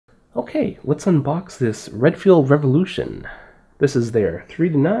Okay, let's unbox this Redfield Revolution. This is their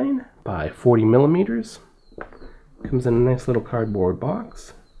 3:9 by 40 millimeters. Comes in a nice little cardboard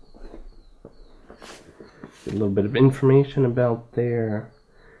box. A little bit of information about their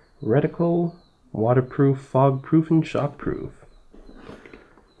reticle, waterproof, fog-proof, and shock-proof.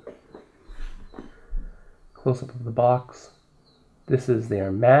 Close-up of the box. This is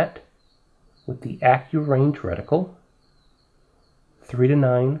their matte with the accu-range reticle.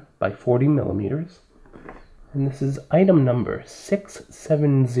 3:9 by 40 millimeters, and this is item number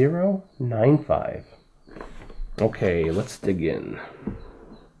 67095. Okay, let's dig in.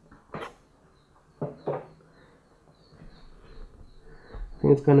 I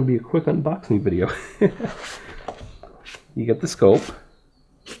think it's going to be a quick unboxing video. You get the scope.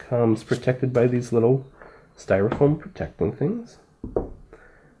 Comes protected by these little styrofoam protecting things.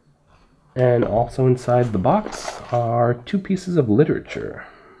 And also inside the box are two pieces of literature.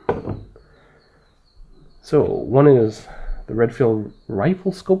 So one is the Redfield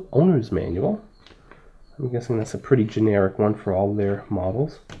Riflescope Owner's Manual. I'm guessing that's a pretty generic one for all their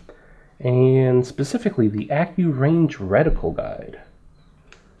models. And specifically the accu-range reticle guide.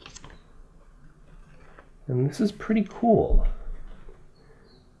 And this is pretty cool.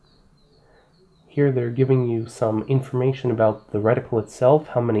 Here they're giving you some information about the reticle itself,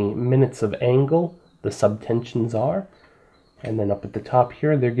 how many minutes of angle the subtensions are. And then up at the top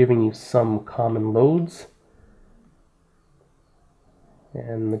here they're giving you some common loads.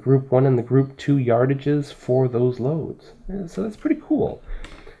 And the group 1 and the group 2 yardages for those loads. So that's pretty cool.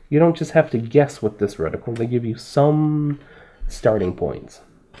 You don't just have to guess with this reticle, they give you some starting points.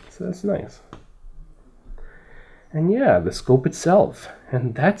 So that's nice. And yeah, the scope itself,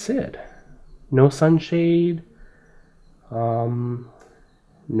 and that's it. No sunshade, no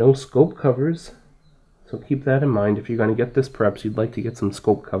scope covers, so keep that in mind. If you're going to get this, perhaps you'd like to get some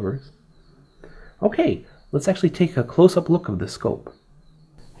scope covers. Okay, let's actually take a close-up look of the scope.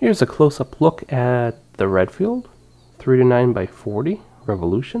 Here's a close-up look at the Redfield 3:9 by 40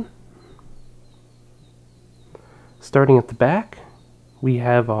 Revolution. Starting at the back, we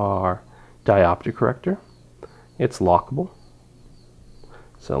have our diopter corrector. It's lockable.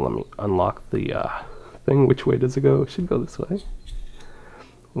 So let me unlock the thing. Which way does it go? It should go this way.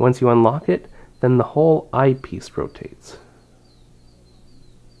 Once you unlock it, then the whole eyepiece rotates.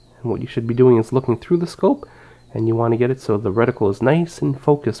 And what you should be doing is looking through the scope, and you want to get it so the reticle is nice and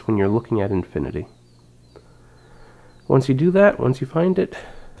focused when you're looking at infinity. Once you do that, once you find it,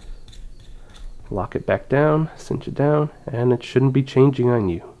 lock it back down, cinch it down, and it shouldn't be changing on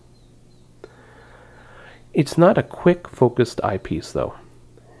you. It's not a quick focused eyepiece though.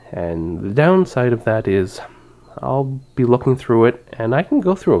 And the downside of that is I'll be looking through it and I can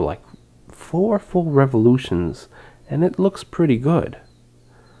go through like 4 full revolutions and it looks pretty good.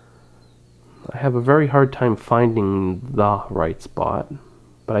 I have a very hard time finding the right spot,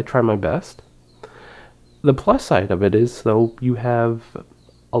 but I try my best. The plus side of it is though you have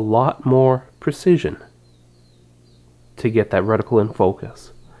a lot more precision to get that reticle in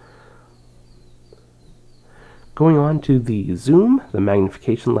focus. Going on to the zoom, the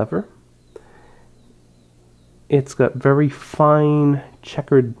magnification lever, it's got very fine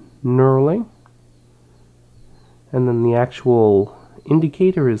checkered knurling, and then the actual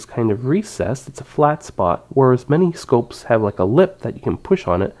indicator is kind of recessed. It's a flat spot, whereas many scopes have like a lip that you can push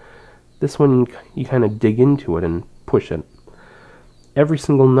on it. This one you kind of dig into it and push it. Every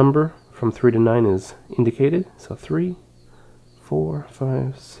single number from 3 to 9 is indicated, so 3, 4,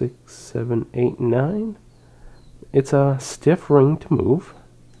 5, 6, 7, 8, 9. It's a stiff ring to move.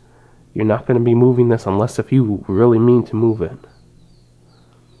 You're not going to be moving this unless if you really mean to move it.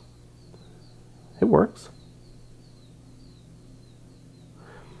 It works.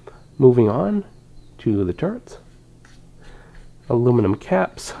 Moving on to the turrets. Aluminum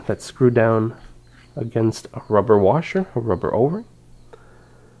caps that screw down against a rubber washer, a rubber O-ring.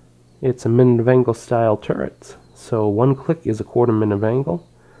 It's a minute of angle style turret, so 1 click is a 1/4 minute of angle.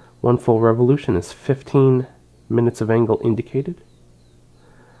 1 full revolution is 15 minutes of angle indicated.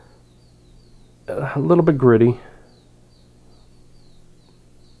 A little bit gritty.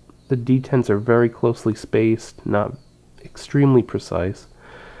 The detents are very closely spaced, not extremely precise,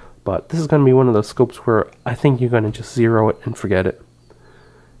 but this is going to be one of those scopes where I think you're going to just zero it and forget it.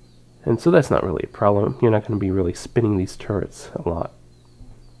 And so that's not really a problem. You're not going to be really spinning these turrets a lot.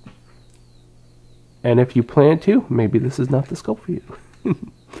 And if you plan to, maybe this is not the scope for you.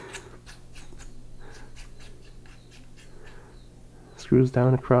 Screws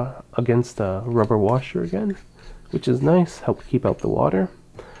down across against a rubber washer again, which is nice, help keep out the water.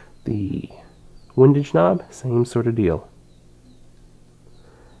 The windage knob, same sort of deal.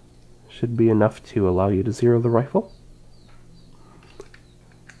 should be enough to allow you to zero the rifle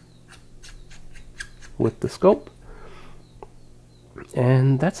with the scope.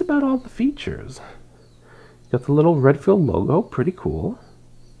 And that's about all the features. Got the little Redfield logo, pretty cool.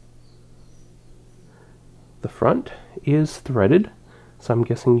 The front is threaded, so I'm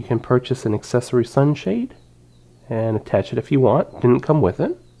guessing you can purchase an accessory sunshade and attach it if you want. Didn't come with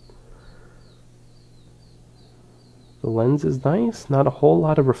it. The lens is nice, not a whole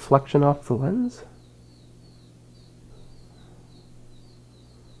lot of reflection off the lens.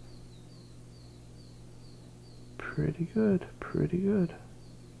 Pretty good, pretty good.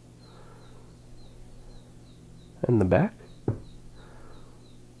 And the back. A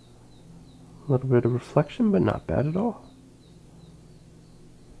little bit of reflection, but not bad at all.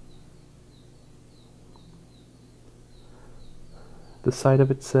 The side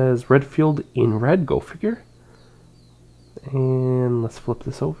of it says Redfield in red, go figure. And let's flip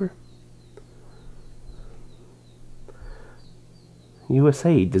this over.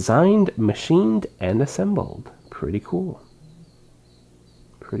 USA, designed, machined, and assembled. Pretty cool.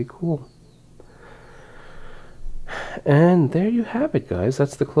 Pretty cool. And there you have it, guys.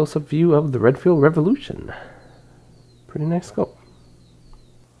 That's the close-up view of the Redfield Revolution. Pretty nice scope.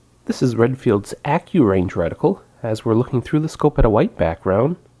 This is Redfield's accu-range reticle. As we're looking through the scope at a white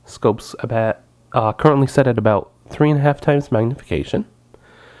background, scope's about currently set at about 3.5 times magnification.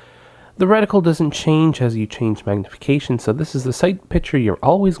 The reticle doesn't change as you change magnification, so this is the sight picture you're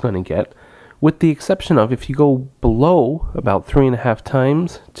always going to get, with the exception of if you go below about 3.5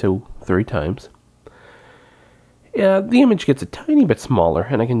 times to 3 times. The image gets a tiny bit smaller,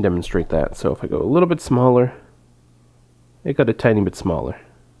 and I can demonstrate that. So if I go a little bit smaller, it got a tiny bit smaller.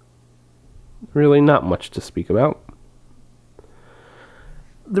 Really not much to speak about.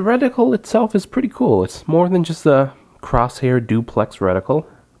 The reticle itself is pretty cool. It's more than just a crosshair duplex reticle.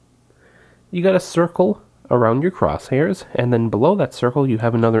 You got a circle around your crosshairs, and then below that circle you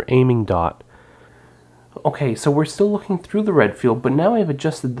have another aiming dot. Okay, so we're still looking through the Redfield, but now I've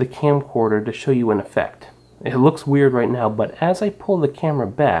adjusted the camcorder to show you an effect. It looks weird right now, but as I pull the camera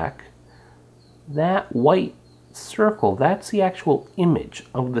back, that white circle, that's the actual image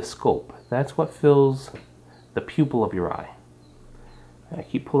of the scope. That's what fills the pupil of your eye. I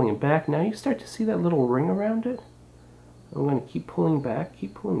keep pulling it back. Now you start to see that little ring around it. I'm going to keep pulling back,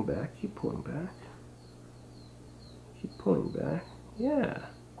 keep pulling back, keep pulling back. Keep pulling back. Yeah.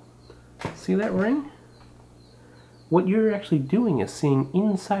 See that ring? What you're actually doing is seeing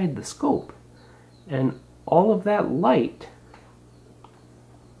inside the scope. And all of that light,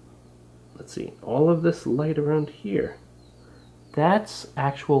 let's see, all of this light around here, that's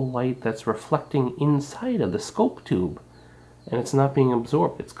actual light that's reflecting inside of the scope tube. And it's not being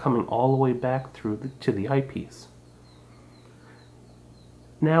absorbed. It's coming all the way back through to the eyepiece.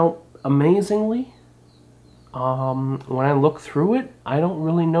 Now, amazingly, when I look through it, I don't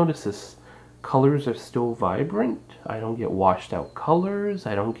really notice this. Colors are still vibrant. I don't get washed out colors.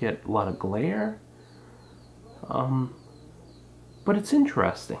 I don't get a lot of glare. But it's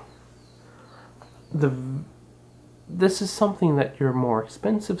interesting. This is something that your more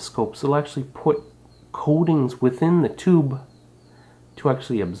expensive scopes will actually put coatings within the tube to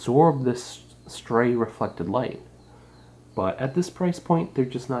actually absorb this stray reflected light. But at this price point, they're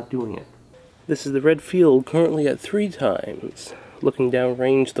just not doing it. This is the Redfield, currently at 3 times. Looking down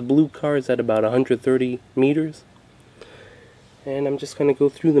range, the blue car is at about 130 meters. And I'm just going to go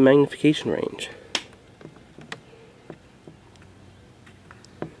through the magnification range.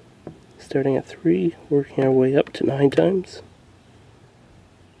 Starting at 3, working our way up to 9 times.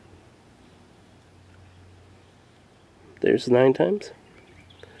 There's 9 times.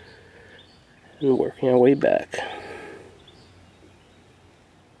 And working our way back.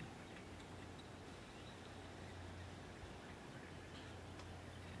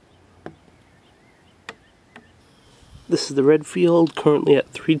 This is the Redfield, currently at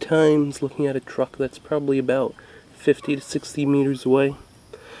 3 times, looking at a truck that's probably about 50 to 60 meters away.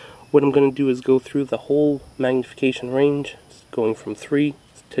 What I'm going to do is go through the whole magnification range, going from 3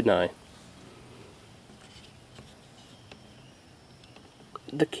 to 9.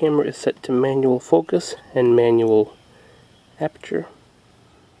 The camera is set to manual focus and manual aperture.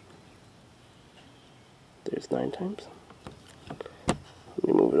 There's 9 times. Let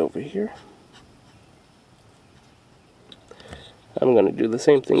me move it over here. I'm going to do the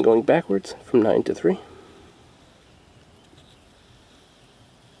same thing going backwards from 9 to 3.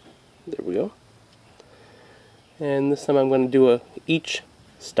 There we go. And this time I'm going to do each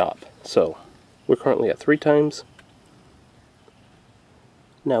stop. So we're currently at 3 times.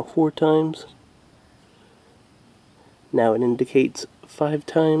 Now 4 times. Now it indicates 5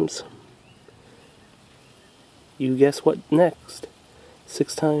 times. You guess what next?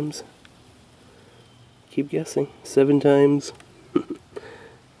 6 times. Keep guessing. 7 times.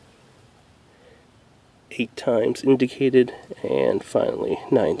 8 times indicated, and finally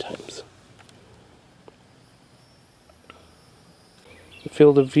 9 times. The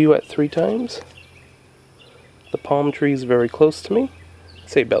field of view at 3 times. The palm tree is very close to me,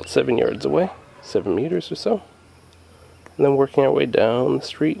 say about 7 yards away, 7 meters or so. And then working our way down the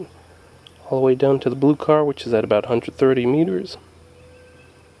street, all the way down to the blue car, which is at about 130 meters.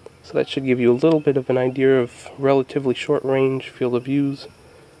 So that should give you a little bit of an idea of relatively short range field of views,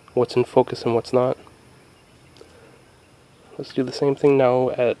 what's in focus and what's not. Let's do the same thing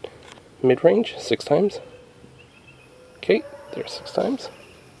now at mid-range, 6 times. Okay, there's 6 times.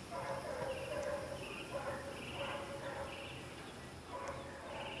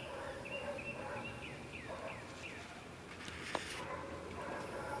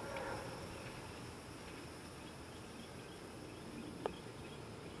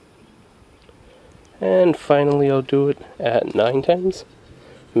 And finally I'll do it at 9 times,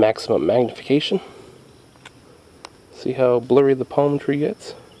 maximum magnification. See how blurry the palm tree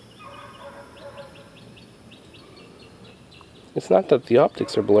gets? It's not that the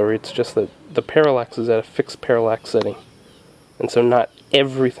optics are blurry, it's just that the parallax is at a fixed parallax setting. And so not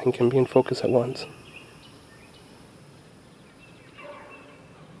everything can be in focus at once.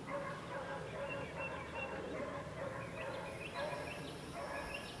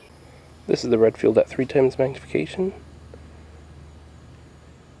 This is the Redfield at 3 times magnification.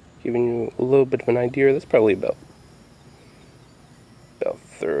 Giving you a little bit of an idea. That's probably about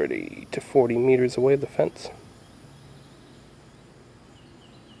 30 to 40 meters away the fence.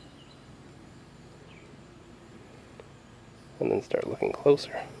 And then start looking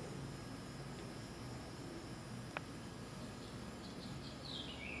closer.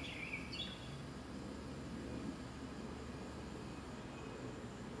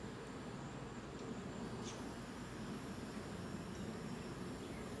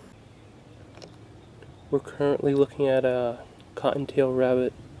 We're currently looking at a cottontail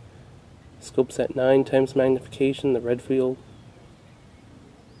rabbit. Scope's at 9 times magnification, the Redfield.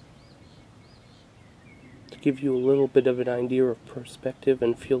 To give you a little bit of an idea of perspective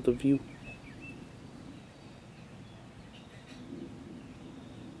and field of view.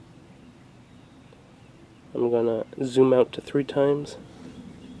 I'm gonna zoom out to 3 times.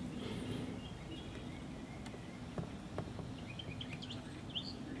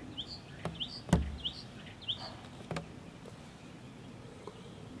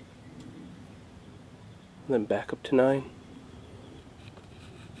 Then back up to 9.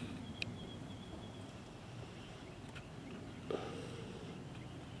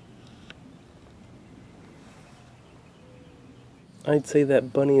 I'd say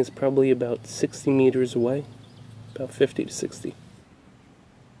that bunny is probably about 60 meters away, about 50 to 60.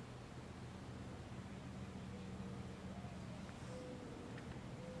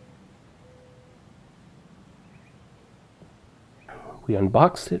 We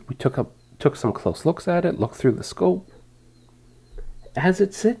unboxed it, we took some close looks at it, looked through the scope. As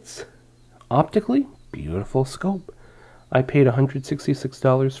it sits, optically, beautiful scope. I paid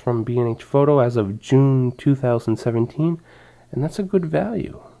 $166 from BHPhoto as of June 2017, and that's a good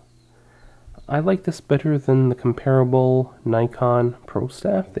value. I like this better than the comparable Nikon Pro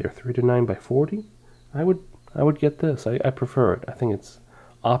Staff. They're 3 to 9 by 40. I would get this. I prefer it. I think it's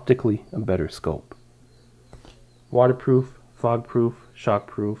optically a better scope. Waterproof, fog-proof,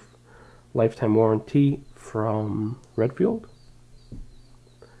 shock-proof. Lifetime warranty from Redfield.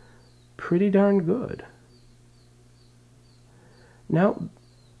 Pretty darn good. Now,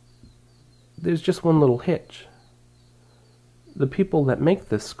 there's just one little hitch. The people that make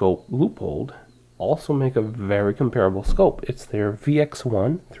this scope, Leupold, also make a very comparable scope. It's their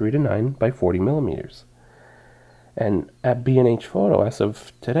VX-1 3 to 9 by 40 millimeters. And at BHPhoto, as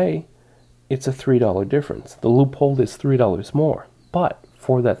of today, it's a $3 difference. The Leupold is $3 more. But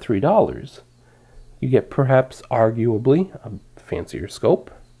for that $3, you get perhaps arguably a fancier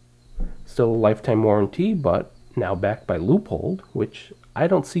scope. Still a lifetime warranty, but now backed by Leupold, which I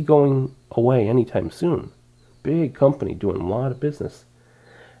don't see going away anytime soon. Big company doing a lot of business.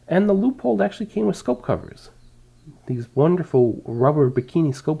 And the Leupold actually came with scope covers. These wonderful rubber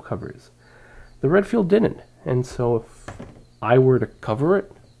bikini scope covers. The Redfield didn't, and so if I were to cover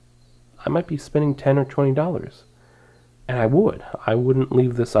it, I might be spending $10 or $20. And I wouldn't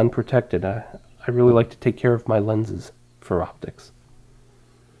leave this unprotected. I really like to take care of my lenses for optics.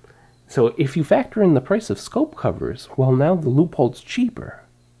 So if you factor in the price of scope covers, well, now the Leupold's cheaper.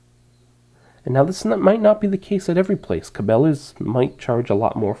 And now this might not be the case at every place. Cabela's might charge a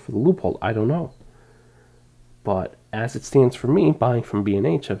lot more for the Leupold. I don't know. But as it stands for me, buying from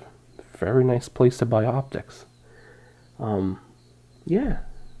B&H, a very nice place to buy optics. Yeah,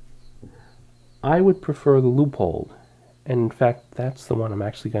 I would prefer the Leupold, and in fact, that's the one I'm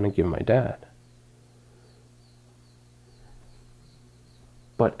actually going to give my dad.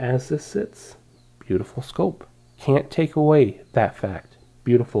 But as this sits, beautiful scope. Can't take away that fact.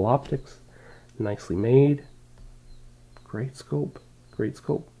 Beautiful optics, nicely made, great scope, great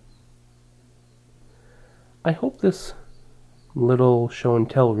scope. I hope this little show and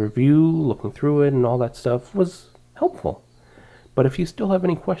tell review, looking through it and all that stuff, was helpful. But if you still have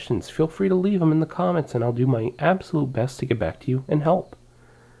any questions, feel free to leave them in the comments and I'll do my absolute best to get back to you and help.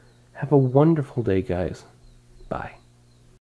 Have a wonderful day, guys. Bye.